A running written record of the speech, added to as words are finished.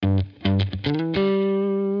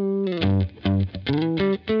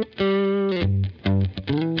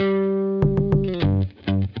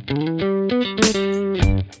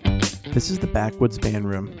This is the Backwoods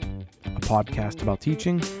Bandroom, a podcast about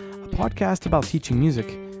teaching, a podcast about teaching music,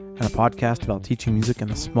 and a podcast about teaching music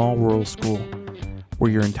in a small rural school,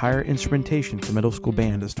 where your entire instrumentation for middle school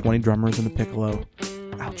band is 20 drummers and a piccolo.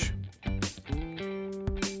 Ouch.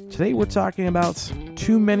 Today we're talking about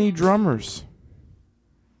too many drummers.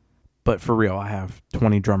 But for real, I have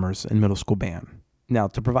 20 drummers in middle school band. Now,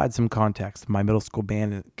 to provide some context, my middle school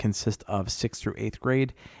band consists of 6th through 8th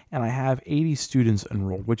grade, and I have 80 students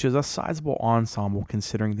enrolled, which is a sizable ensemble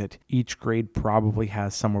considering that each grade probably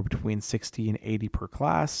has somewhere between 60 and 80 per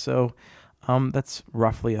class. So that's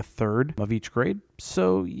roughly a third of each grade.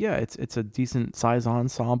 So yeah, it's a decent size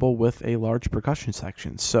ensemble with a large percussion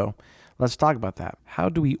section. So let's talk about that. How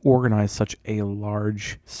do we organize such a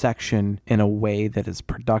large section in a way that is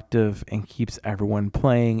productive and keeps everyone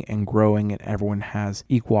playing and growing and everyone has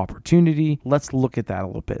equal opportunity? Let's look at that a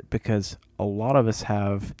little bit, because a lot of us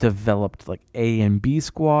have developed like A and B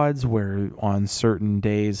squads where on certain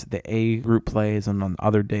days the A group plays and on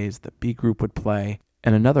other days the B group would play.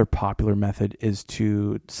 And another popular method is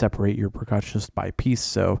to separate your percussionists by piece.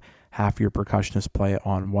 So half your percussionists play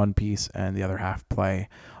on one piece and the other half play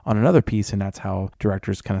on another piece. And that's how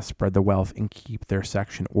directors kind of spread the wealth and keep their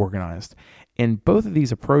section organized. And both of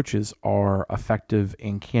these approaches are effective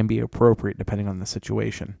and can be appropriate depending on the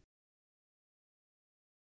situation.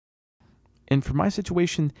 And for my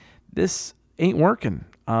situation, this ain't working.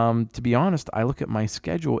 To be honest, I look at my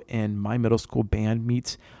schedule and my middle school band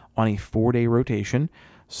meets on a 4-day rotation.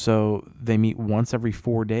 So they meet once every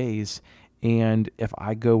 4 days. And if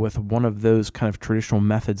I go with one of those kind of traditional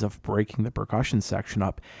methods of breaking the percussion section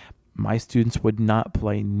up, my students would not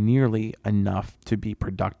play nearly enough to be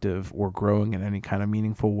productive or growing in any kind of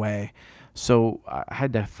meaningful way. So I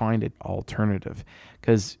had to find an alternative,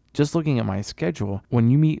 because just looking at my schedule, when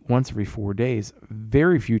you meet once every 4 days,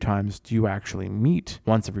 very few times do you actually meet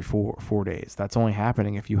once every four days. That's only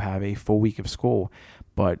happening if you have a full week of school.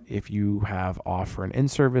 But if you have off for an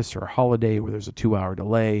in-service or a holiday where there's a 2-hour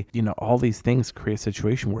delay, all these things create a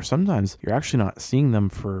situation where sometimes you're actually not seeing them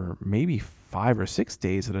for maybe 5 or 6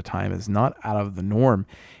 days at a time. Is not out of the norm.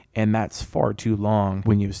 And that's far too long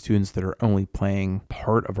when you have students that are only playing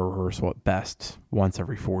part of a rehearsal at best once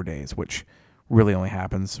every 4 days, which really only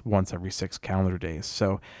happens once every 6 calendar days.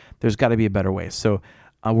 So there's got to be a better way. So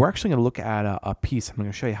we're actually going to look at a piece. I'm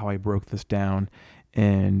going to show you how I broke this down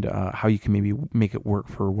and how you can maybe make it work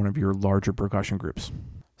for one of your larger percussion groups.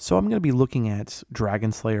 So I'm going to be looking at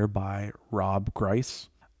Dragon Slayer by Rob Grice.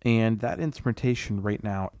 And that instrumentation right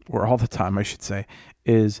now, or all the time I should say,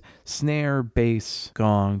 is snare, bass,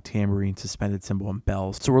 gong, tambourine, suspended cymbal, and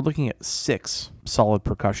bells. So we're looking at 6 solid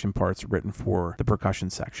percussion parts written for the percussion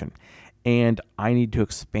section. And I need to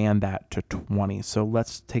expand that to 20. So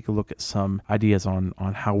let's take a look at some ideas on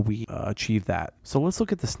how we achieve that. So let's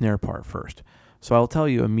look at the snare part first. So I'll tell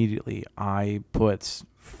you immediately, I put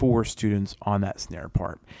 4 students on that snare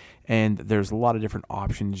part. And there's a lot of different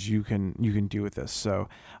options you can do with this. So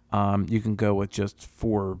you can go with just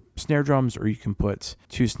 4 snare drums, or you can put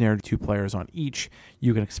 2 snare, 2 players on each.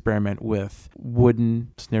 You can experiment with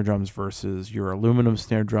wooden snare drums versus your aluminum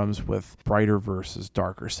snare drums, with brighter versus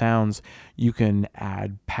darker sounds. You can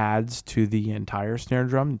add pads to the entire snare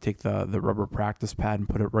drum. Take the rubber practice pad and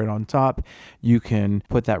put it right on top. You can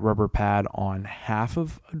put that rubber pad on half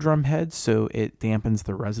of a drum head so it dampens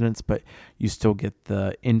the resonance, but you still get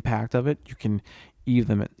the impact of it. You can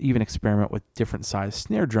even experiment with different size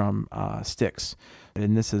snare drum sticks.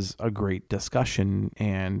 And this is a great discussion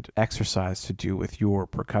and exercise to do with your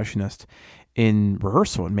percussionist in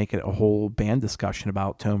rehearsal, and make it a whole band discussion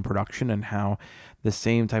about tone production and how the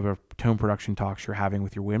same type of tone production talks you're having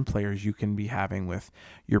with your wind players, you can be having with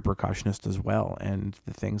your percussionist as well, and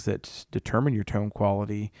the things that determine your tone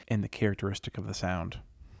quality and the characteristic of the sound.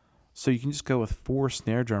 So you can just go with 4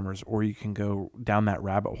 snare drummers, or you can go down that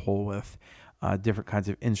rabbit hole with different kinds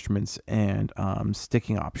of instruments and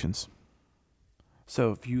sticking options.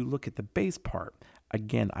 So if you look at the bass part,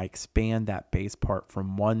 again, I expand that bass part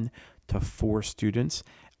from 1 to 4 students.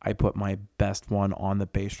 I put my best one on the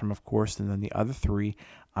bass drum, of course, and then the other 3,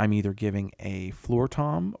 I'm either giving a floor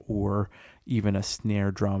tom or even a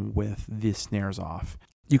snare drum with the snares off.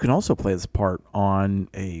 You can also play this part on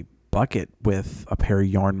a bucket with a pair of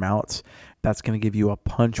yarn mallets. That's going to give you a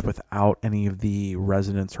punch without any of the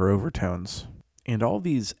resonance or overtones. And all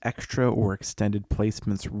these extra or extended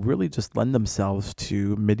placements really just lend themselves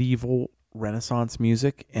to medieval Renaissance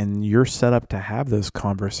music, and you're set up to have those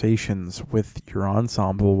conversations with your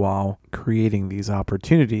ensemble while creating these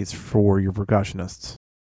opportunities for your percussionists.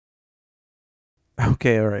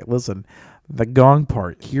 Okay, all right, listen, the gong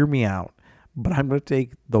part, hear me out. But I'm going to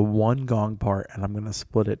take the one gong part and I'm going to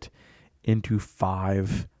split it into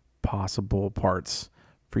 5 possible parts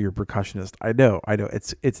for your percussionist. I know,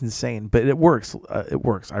 it's insane, but it works. It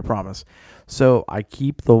works, I promise. So I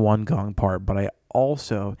keep the one gong part, but I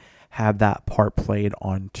also have that part played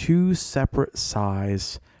on 2 separate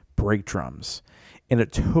size break drums. And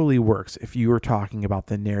it totally works if you are talking about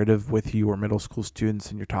the narrative with your middle school students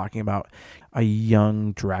and you're talking about a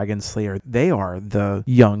young dragon slayer. They are the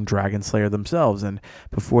young dragon slayer themselves. And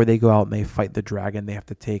before they go out and they fight the dragon, they have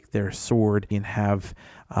to take their sword and have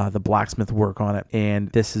the blacksmith work on it. And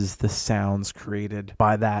this is the sounds created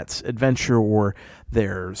by that adventure, or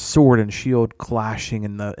their sword and shield clashing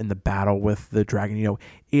in the battle with the dragon.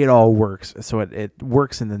 It all works. So it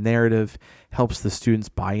works in the narrative, helps the students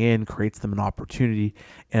buy in, creates them an opportunity,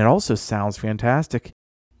 and it also sounds fantastic.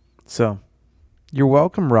 So you're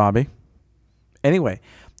welcome, Robbie. Anyway,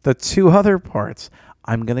 the 2 other parts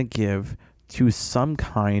I'm going to give to some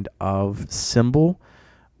kind of cymbal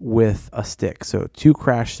with a stick. So 2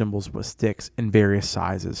 crash cymbals with sticks in various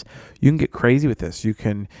sizes. You can get crazy with this. You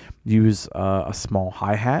can use a small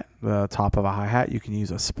hi-hat, the top of a hi-hat. You can use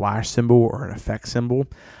a splash cymbal or an effect cymbal.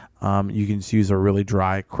 You can just use a really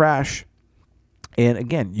dry crash. And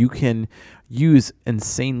again, you can use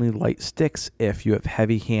insanely light sticks if you have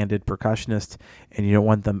heavy-handed percussionists and you don't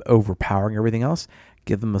want them overpowering everything else.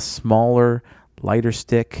 Give them a smaller, lighter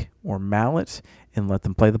stick or mallet and let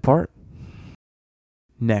them play the part.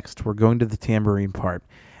 Next, we're going to the tambourine part.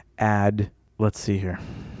 Let's see here.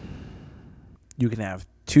 You can have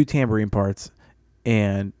 2 tambourine parts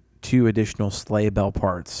and 2 additional sleigh bell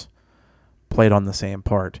parts played on the same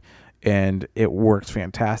part. And it works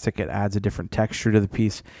fantastic. It adds a different texture to the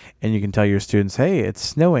piece. And you can tell your students, hey, it's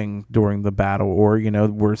snowing during the battle, or,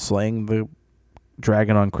 we're slaying the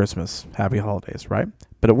dragon on Christmas. Happy holidays, right?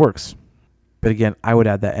 But it works. But again, I would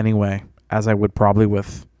add that anyway, as I would probably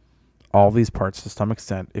with all these parts to some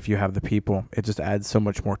extent. If you have the people, it just adds so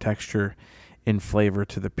much more texture and flavor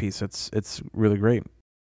to the piece. It's really great.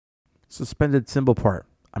 Suspended cymbal part,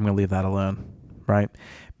 I'm going to leave that alone, right?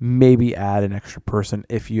 Maybe add an extra person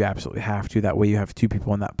if you absolutely have to. That way you have 2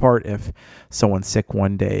 people on that part. If someone's sick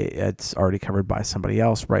one day, it's already covered by somebody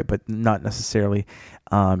else, right? But not necessarily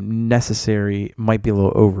necessary. Might be a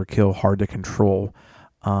little overkill, hard to control.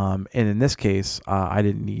 And in this case, I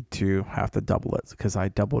didn't need to have to double it because I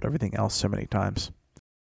doubled everything else so many times.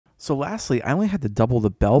 So lastly, I only had to double the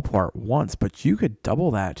bell part once, but you could double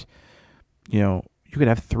that. You could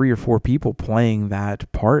have 3 or 4 people playing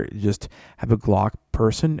that part. Just have a Glock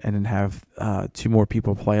person and then have 2 more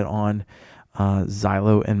people play it on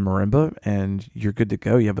xylo and marimba, and you're good to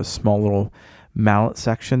go. You have a small little mallet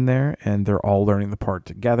section there, and they're all learning the part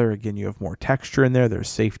together. Again, you have more texture in there. There's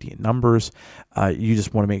safety in numbers. You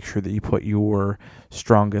just want to make sure that you put your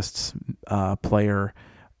strongest player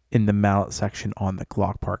in the mallet section on the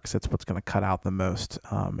Glock part, because that's what's going to cut out the most.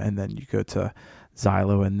 And then you go to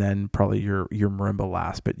xylo and then probably your marimba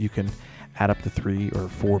last, but you can add up to 3 or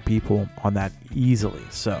 4 people on that easily.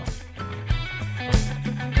 So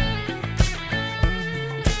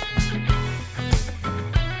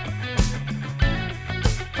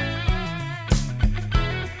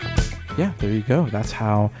yeah, there you go. That's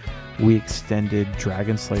how we extended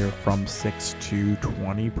Dragon Slayer from 6 to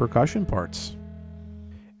 20 percussion parts.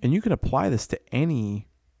 And you can apply this to any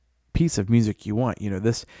piece of music you want.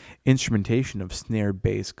 This instrumentation of snare,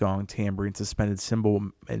 bass, gong, tambourine, suspended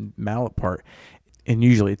cymbal, and mallet part, and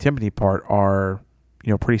usually a timpani part are,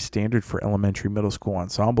 pretty standard for elementary, middle school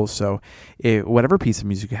ensembles. So whatever piece of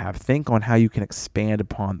music you have, think on how you can expand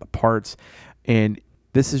upon the parts. And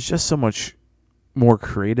this is just so much more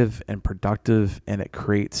creative and productive, and it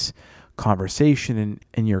creates conversation,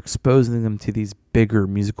 and you're exposing them to these bigger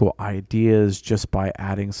musical ideas just by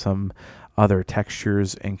adding some other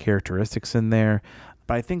textures and characteristics in there.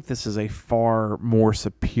 But I think this is a far more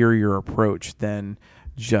superior approach than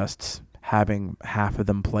just having half of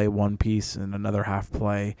them play one piece and another half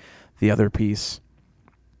play the other piece.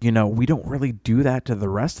 We don't really do that to the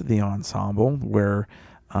rest of the ensemble, where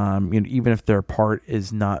even if their part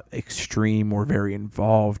is not extreme or very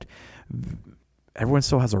involved, everyone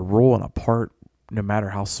still has a role in a part, no matter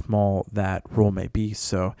how small that role may be.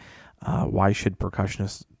 So why should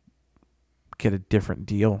percussionists get a different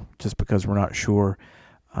deal just because we're not sure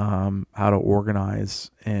how to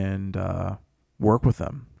organize and work with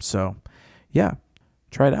them? So yeah,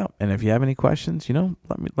 try it out. And if you have any questions,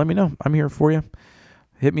 let me know. I'm here for you.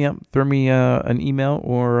 Hit me up, throw me an email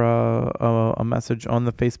or a message on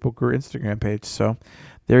the Facebook or Instagram page. So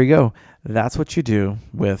there you go. That's what you do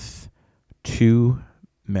with too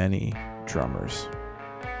many drummers.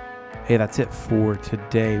 Hey, that's it for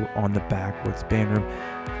today on the Backwoods Bandroom.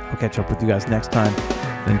 I'll catch up with you guys next time.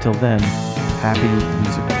 Until then, happy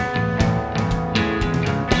music.